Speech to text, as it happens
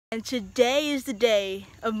And today is the day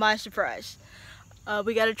of my surprise.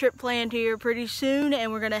 We got a trip planned here pretty soon,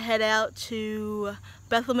 and we're gonna head out to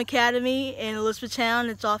Bethlehem Academy in Elizabethtown.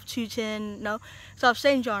 It's off 210, no, it's off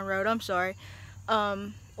St. John Road, I'm sorry.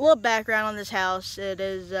 A little background on this house. It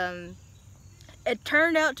is, it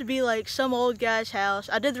turned out to be like some old guy's house.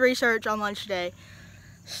 I did the research on lunch today.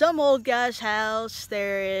 Some old guy's house.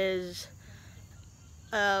 There is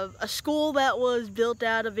a school that was built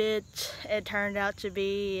out of it. It turned out to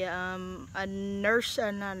be a nun's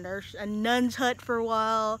hut for a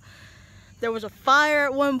while. There was a fire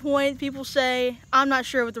at one point, people say. I'm not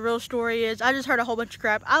sure what the real story is. I just heard a whole bunch of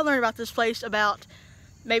crap. I learned about this place about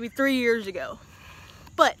maybe 3 years ago.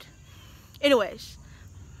 But anyways,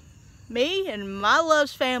 me and my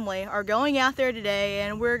love's family are going out there today,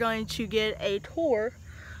 and we're going to get a tour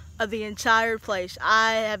of the entire place.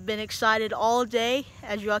 I have been excited all day,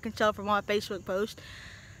 as you all can tell from my Facebook post,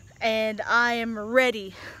 and I am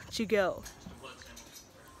ready to go.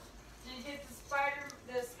 Did you get the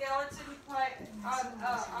skeleton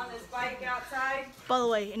on his bike outside? By the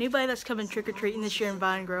way, anybody that's coming trick-or-treating this year in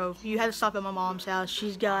Vine Grove, you had to stop at my mom's house.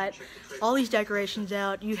 She's got all these decorations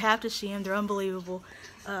out. You have to see them. They're unbelievable.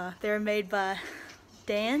 They're made by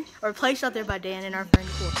Dan, or placed out there by Dan and our friend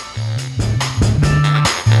Corey.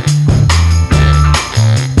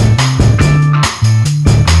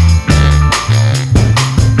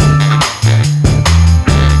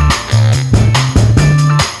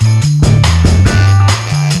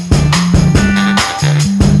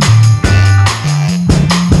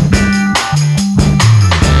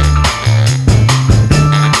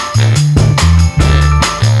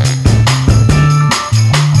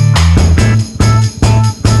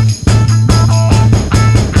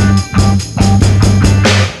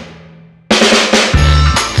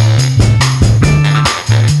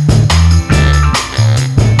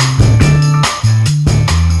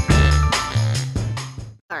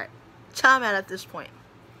 Time out at this point.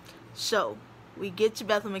 So we get to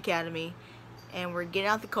Bethlehem Academy, and we're getting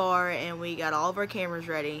out the car, and we got all of our cameras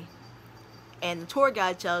ready, and the tour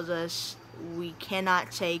guide tells us we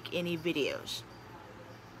cannot take any videos,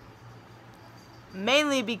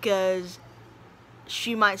 mainly because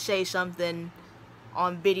she might say something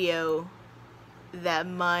on video that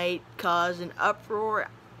might cause an uproar.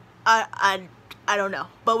 I don't know,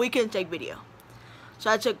 but we couldn't take video. So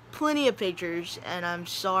I took plenty of pictures, and I'm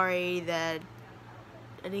sorry that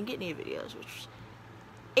I didn't get any videos, which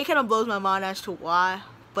it kind of blows my mind as to why,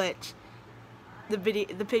 but the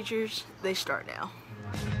pictures, they start now.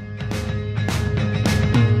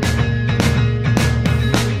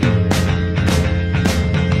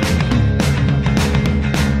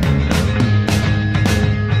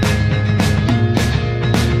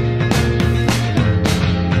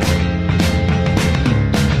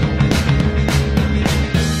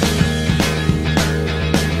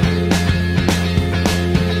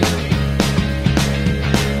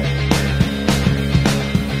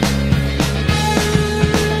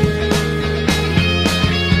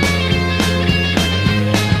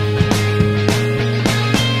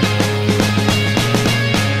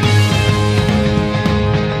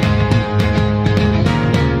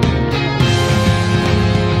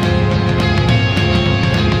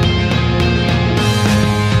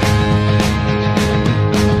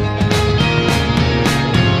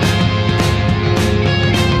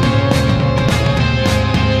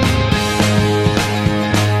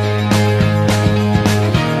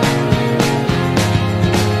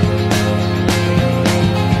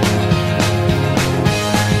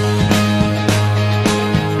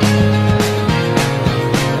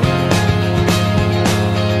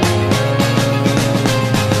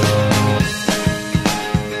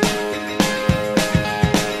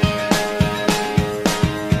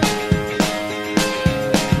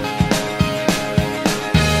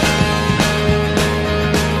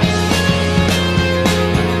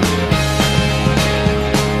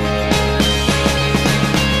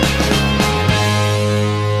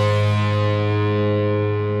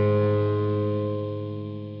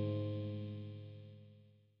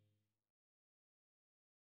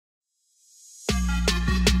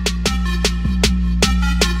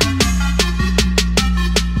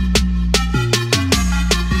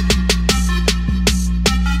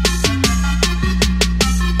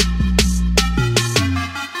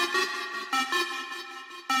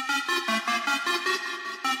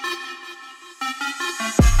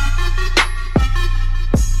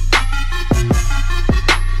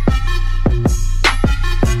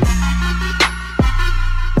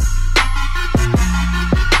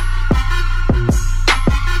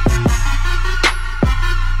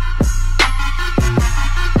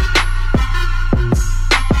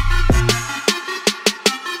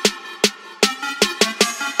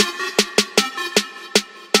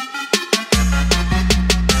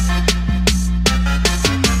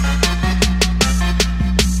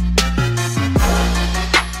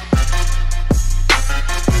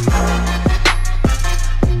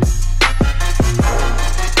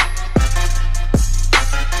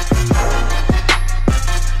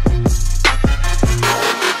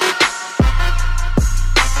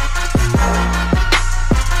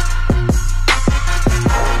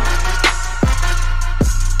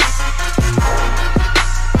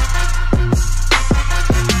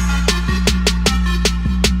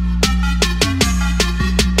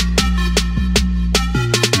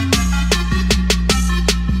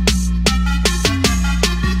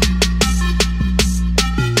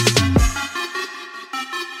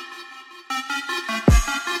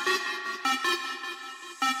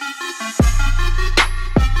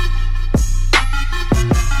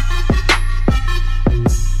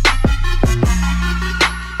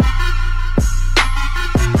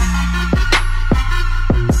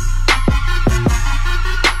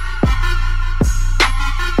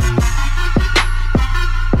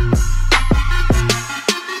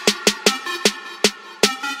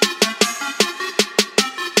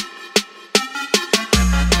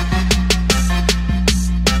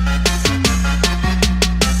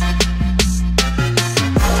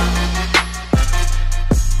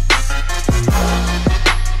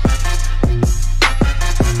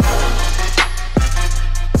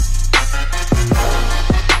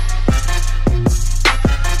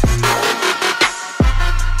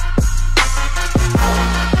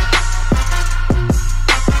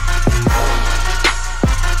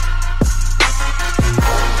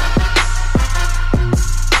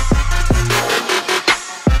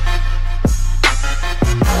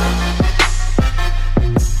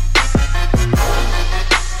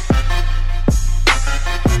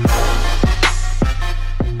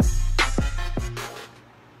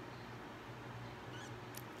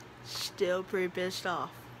 still pretty pissed off.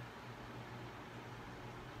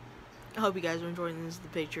 I hope you guys are enjoying the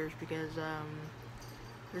pictures because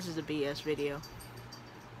this is a BS video.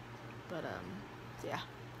 But yeah,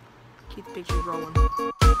 keep the pictures rolling.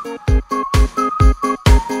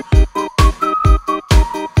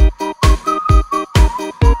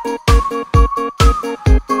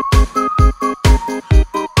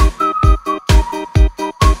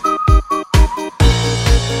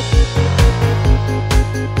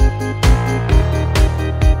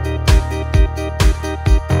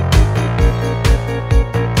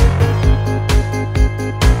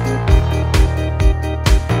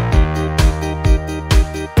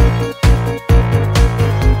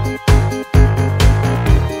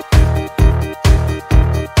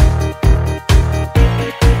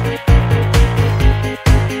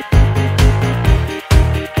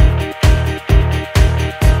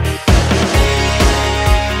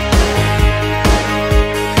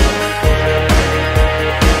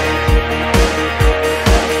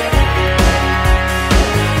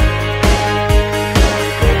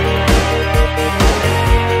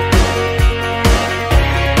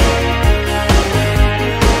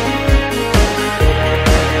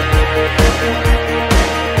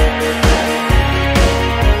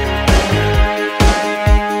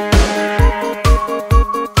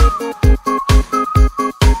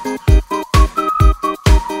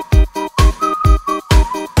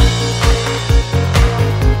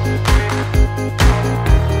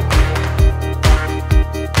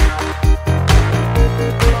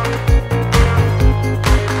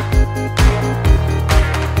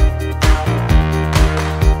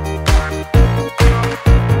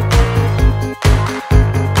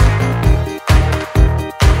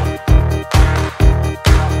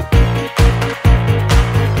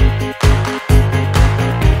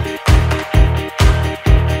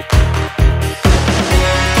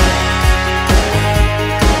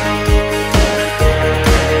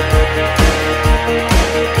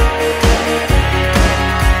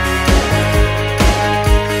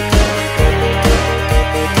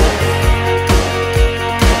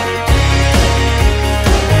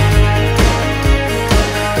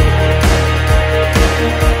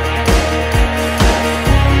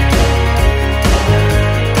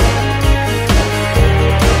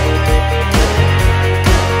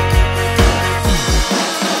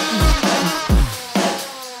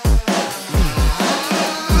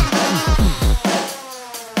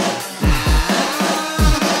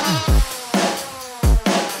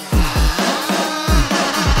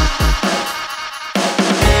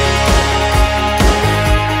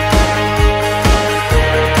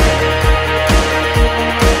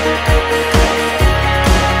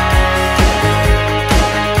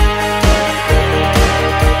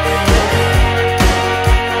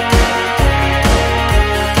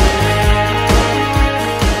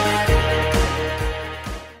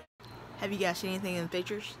 Have you guys seen anything in the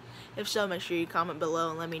pictures? If so, make sure you comment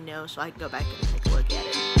below and let me know so I can go back and take a look at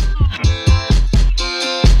it.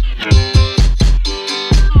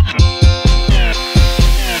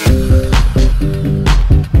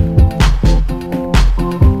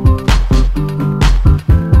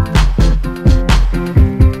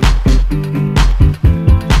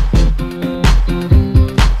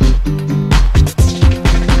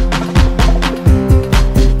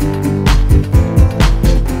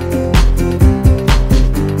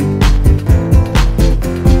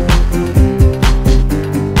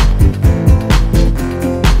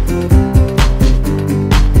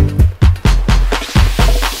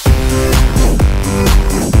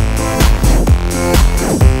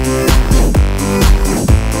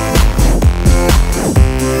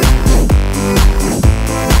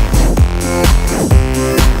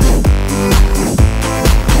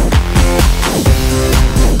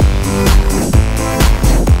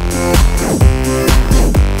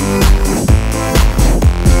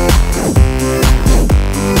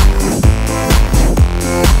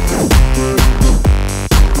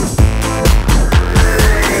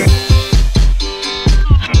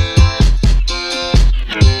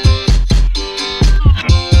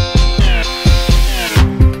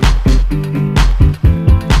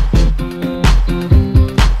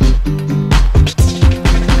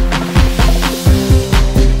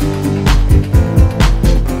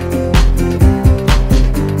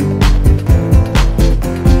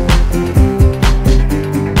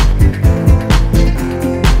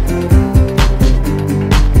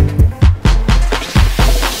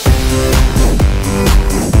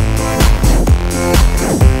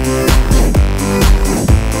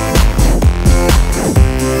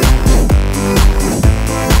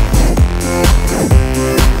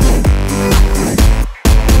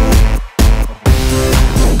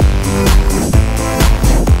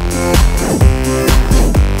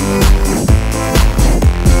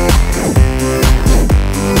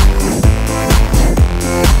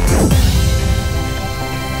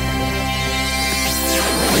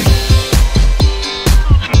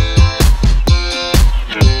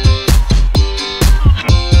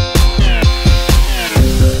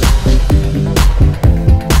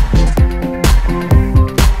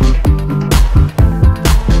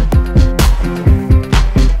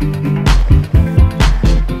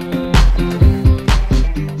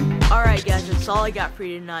 that's all I got for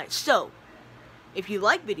you tonight. So, if you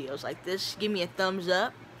like videos like this, give me a thumbs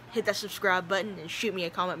up, hit that subscribe button, and shoot me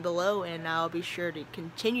a comment below, and I'll be sure to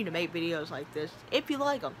continue to make videos like this if you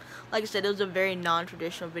like them. Like I said, it was a very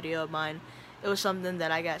non-traditional video of mine. It was something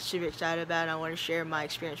that I got super excited about, and I want to share my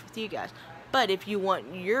experience with you guys. But if you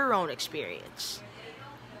want your own experience,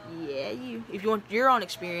 if you want your own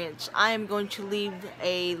experience, I am going to leave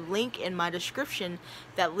a link in my description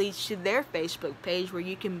that leads to their Facebook page where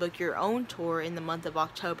you can book your own tour in the month of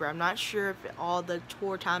October. I'm not sure if all the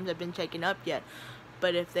tour times have been taken up yet,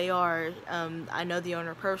 but if they are, I know the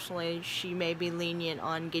owner personally. She may be lenient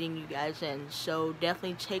on getting you guys in, so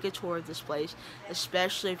definitely take a tour of this place,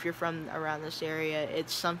 especially if you're from around this area.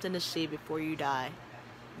 It's something to see before you die.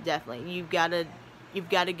 Definitely, you've got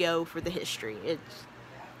to go for the history.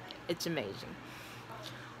 It's amazing.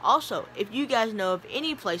 Also, if you guys know of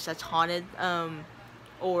any place that's haunted,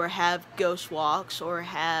 or have ghost walks, or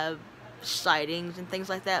have sightings and things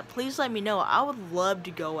like that, please let me know. I would love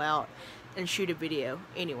to go out and shoot a video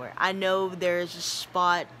anywhere. I know there's a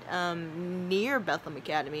spot near Bethlehem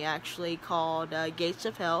Academy, actually, called Gates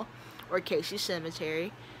of Hell, or Casey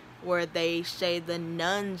Cemetery, where they say the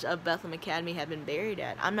nuns of Bethlehem Academy have been buried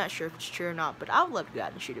at. I'm not sure if it's true or not, but I would love to go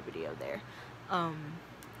out and shoot a video there.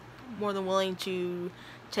 More than willing to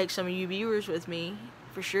take some of you viewers with me,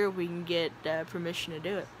 for sure, if we can get permission to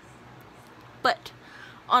do it. But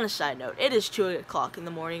on a side note, it is 2 o'clock in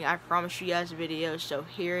the morning. I promised you guys a video, so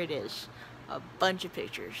here it is. A bunch of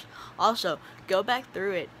pictures. Also, go back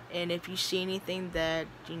through it, and if you see anything that,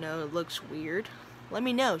 looks weird, let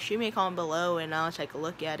me know. Shoot me a comment below, and I'll take a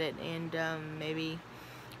look at it, and maybe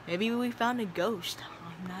we found a ghost.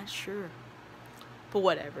 I'm not sure. But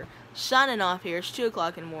whatever. Signing off here. It's 2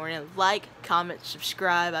 o'clock in the morning. Like, comment,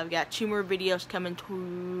 subscribe. I've got 2 more videos coming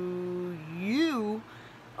to you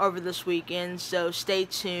over this weekend, so stay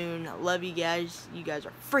tuned. Love you guys. You guys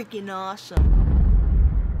are freaking awesome.